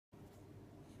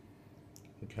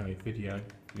Okay, video,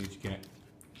 you need to get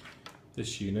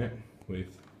this unit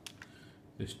with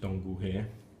this dongle here,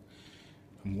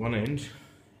 and one end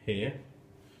here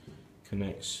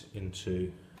connects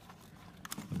into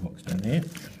the box down here,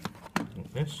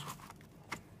 like this.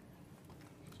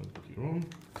 So put it on,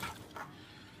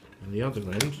 and the other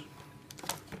end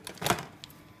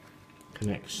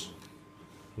connects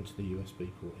into the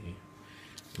USB port here.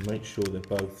 And make sure they're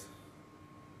both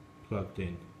plugged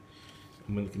in.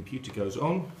 And when the computer goes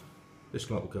on, this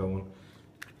light will go on,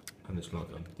 and this light will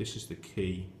go on. This is the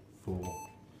key for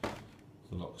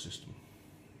the lock system.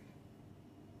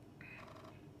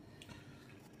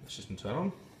 The system turn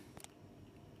on,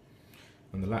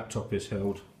 and the laptop is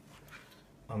held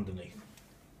underneath.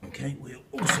 Okay, we'll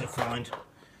also find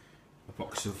a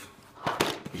box of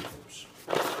Keyfobs.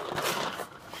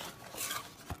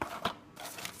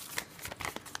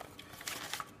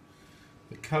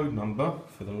 The code number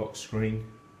for the lock screen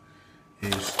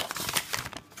is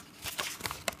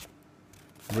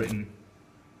written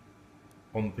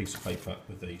on the piece of paper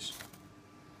with these.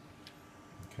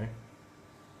 Okay.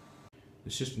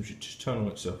 The system should just turn on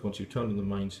itself. Once you've turned on the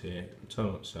mains here, it'll turn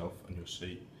on itself, and you'll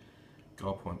see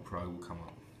Guardpoint Pro will come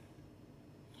up.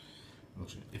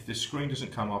 If this screen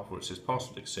doesn't come up or it says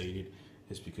password exceeded,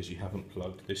 it's because you haven't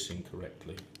plugged this in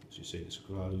correctly. As you see, this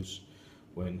glows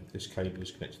when this cable is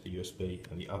connected to the USB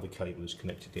and the other cable is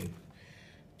connected in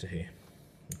to here.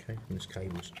 Okay, and this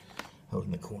cable's held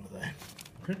in the corner there.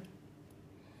 Okay.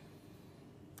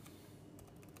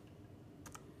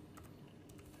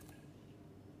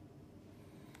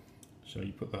 So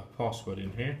you put the password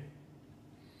in here,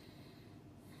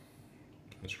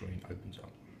 the screen opens up.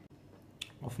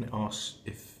 Often it asks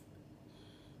if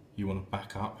you want to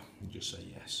back up, and just say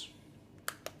yes.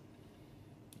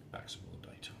 It backs up all the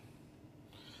data.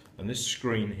 And this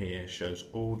screen here shows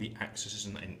all the accesses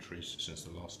and entries since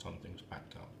the last time things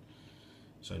backed up.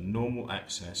 So normal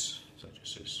access, so it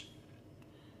just says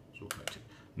it's all connected.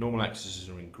 Normal accesses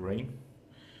are in green,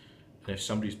 and if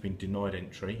somebody's been denied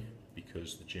entry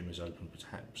because the gym is open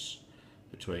perhaps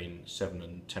between 7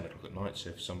 and 10 o'clock at night, so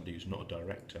if somebody who's not a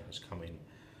director has come in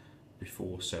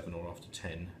before 7 or after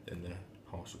 10, then the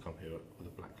pass will come here with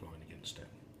a black line against it.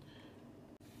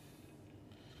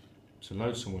 To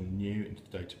load someone new into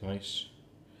the database,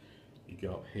 you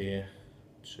go up here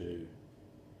to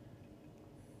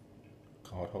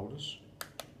card holders,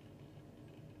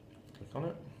 click on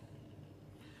it,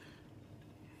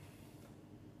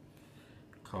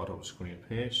 card holder screen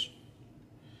appears,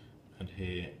 and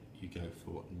here you go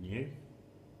for new,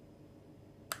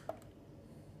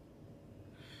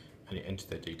 and you enter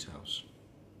their details.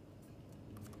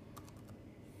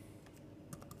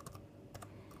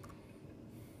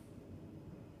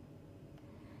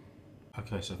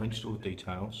 Okay, so I've entered all the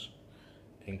details,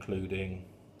 including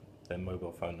their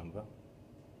mobile phone number.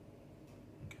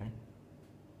 Okay.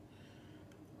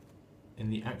 In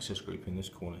the access group in this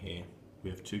corner here, we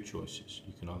have two choices.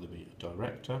 You can either be a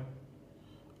director,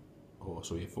 or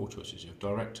sorry, you have four choices. You have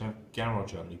director,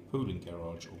 garage only, pool and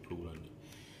garage, or pool only.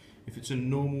 If it's a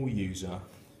normal user,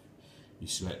 you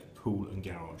select pool and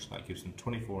garage. That gives them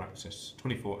 24-hour access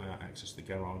to the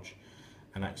garage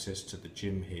and access to the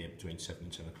gym here between 7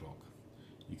 and 10 o'clock.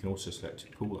 You can also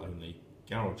select pool only,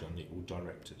 garage only, or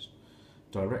directors.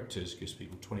 Directors gives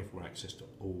people 24-hour access to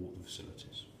all the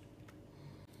facilities.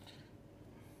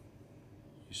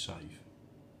 You save.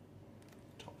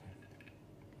 Top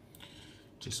here.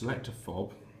 To select a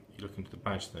fob, you look into the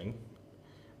badge thing,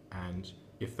 and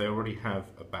if they already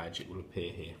have a badge, it will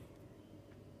appear here.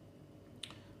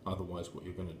 Otherwise, what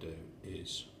you're going to do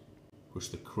is push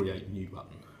the Create New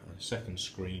button, and a second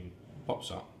screen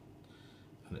pops up,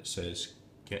 and it says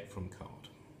Get from Card.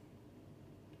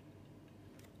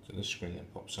 So this screen then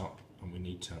pops up, and we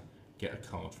need to get a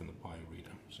card from the bio reader.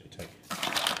 So you take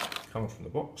a card from the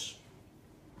box,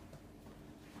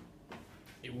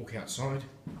 you walk outside,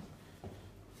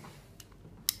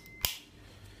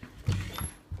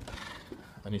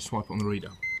 and you swipe on the reader.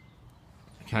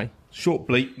 Okay, short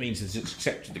bleep means it's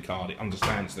accepted the card, it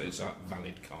understands that it's a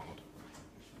valid card.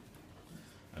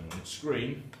 And on the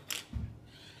screen,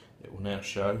 it will now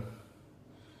show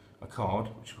a card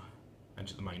which will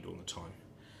enter the main door on the time.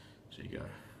 So you go,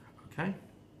 okay.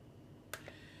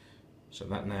 So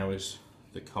that now is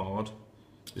the card.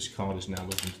 This card is now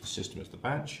logged into the system as the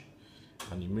badge,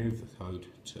 and you move the code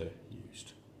to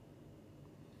used.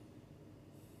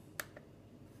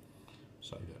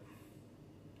 Save it.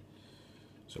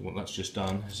 So what that's just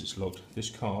done is it's logged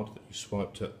this card that you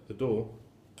swiped at the door,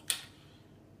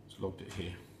 it's logged it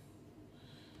here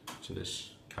to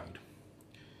this code,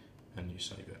 and you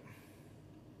save it.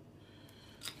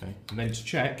 Okay, and then to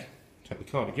check, Take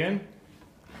the card again,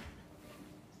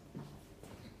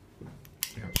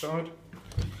 outside,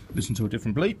 listen to a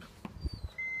different bleep.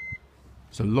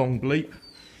 It's a long bleep,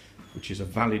 which is a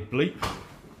valid bleep.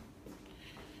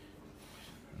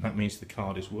 And that means the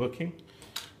card is working,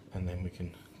 and then we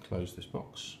can close this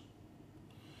box.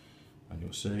 And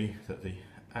you'll see that the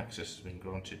access has been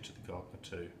granted to the Gardener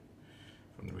 2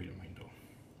 from the reader main door.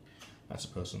 That's a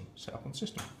person set up on the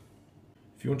system.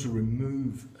 If you want to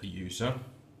remove a user,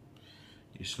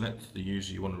 you select the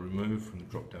user you want to remove from the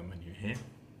drop-down menu here.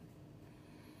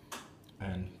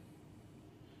 And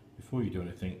before you do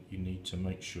anything, you need to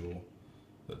make sure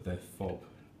that their fob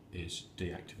is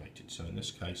deactivated. So in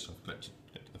this case, I've clicked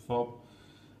to the fob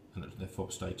and looked at their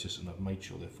fob status, and I've made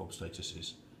sure their fob status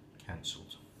is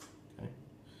cancelled. Okay.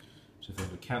 So if they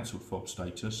have a cancelled fob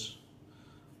status,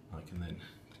 I can then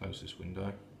close this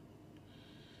window.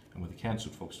 And with the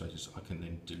cancelled fob status, I can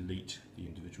then delete the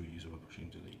individual user by pushing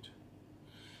delete.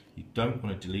 You don't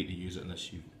want to delete the user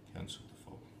unless you've cancelled the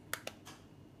fob.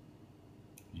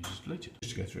 The user's deleted.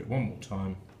 Just to go through it one more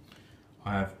time,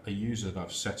 I have a user that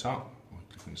I've set up. I'm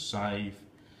clicking save.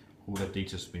 All their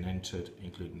details have been entered,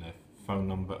 including their phone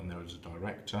number and there is a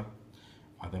director.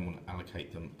 I then want to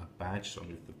allocate them a badge, so I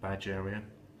move the badge area.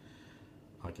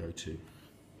 I go to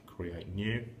create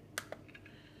new.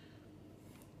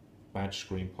 Badge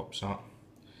screen pops up.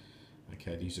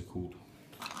 Okay, these are called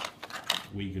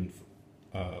vegan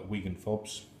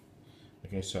fobs.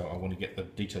 Okay, so I want to get the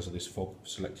details of this fob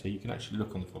selected here. You can actually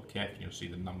look on the fob carefully and you'll see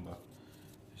the number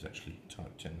is actually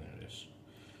typed in. There it is.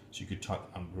 So you could type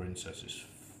the number in, so it's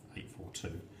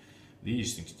 842. The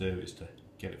easiest thing to do is to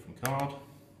get it from card.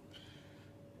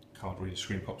 Card reader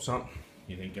screen pops up.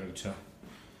 You then go to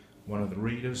one of the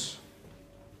readers.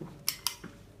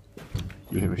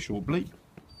 You hear a short bleep.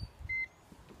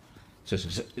 It says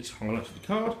it's highlighted the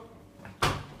card.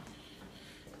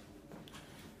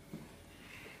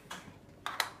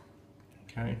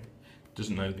 Okay,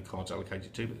 doesn't know who the card's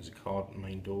allocated to, but there's a card at the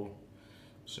main door.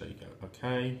 So you go,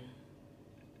 okay.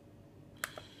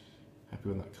 Happy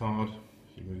with that card.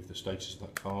 You move the status of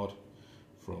that card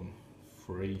from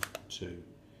free to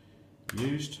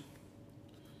used.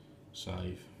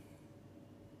 Save.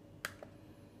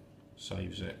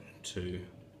 Saves it to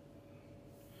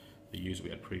the user we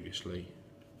had previously.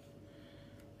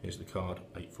 Here's the card,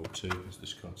 842, as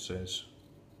this card says.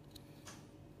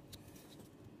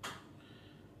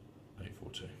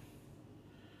 842.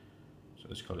 So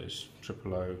this card is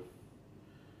 000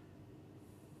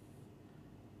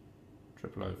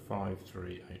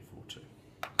 53842.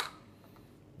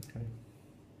 Okay,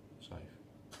 save.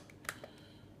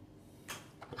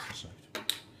 That's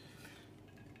saved.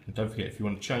 And don't forget, if you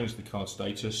want to change the card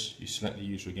status, you select the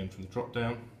user again from the drop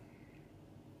down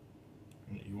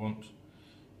that you want.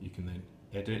 You can then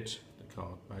edit the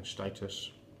card badge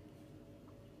status.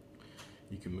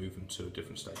 You can move them to a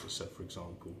different status, so for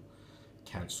example,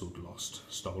 cancelled, lost,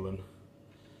 stolen,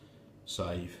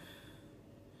 save.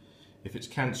 If it's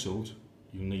cancelled,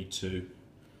 you'll need to,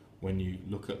 when you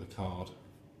look at the card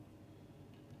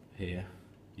here,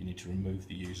 you need to remove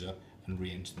the user and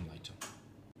re-enter them later.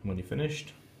 And when you're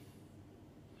finished,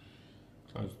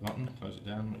 close the button, close it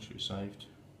down, make sure it's saved.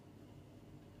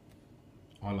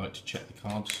 I like to check the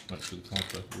cards, make sure the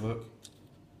cards both work.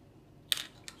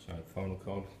 So final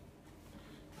card.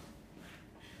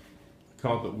 The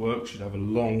card that works should have a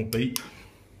long beep.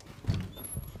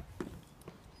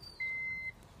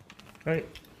 Okay.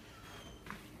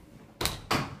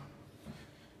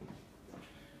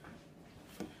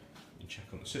 You check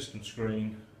on the system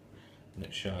screen and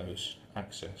it shows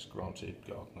access granted,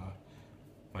 Gardener,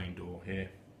 main door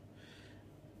here,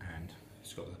 and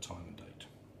it's got the time and date.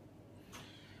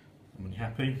 And when you're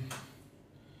happy,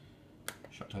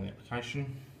 shut down the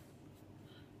application,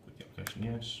 click the application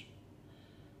yes,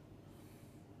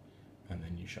 and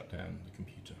then you shut down the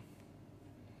computer.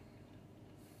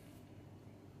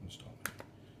 And start,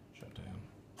 shut down,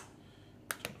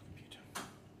 turn off the computer.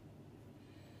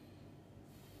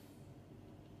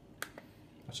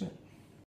 That's it.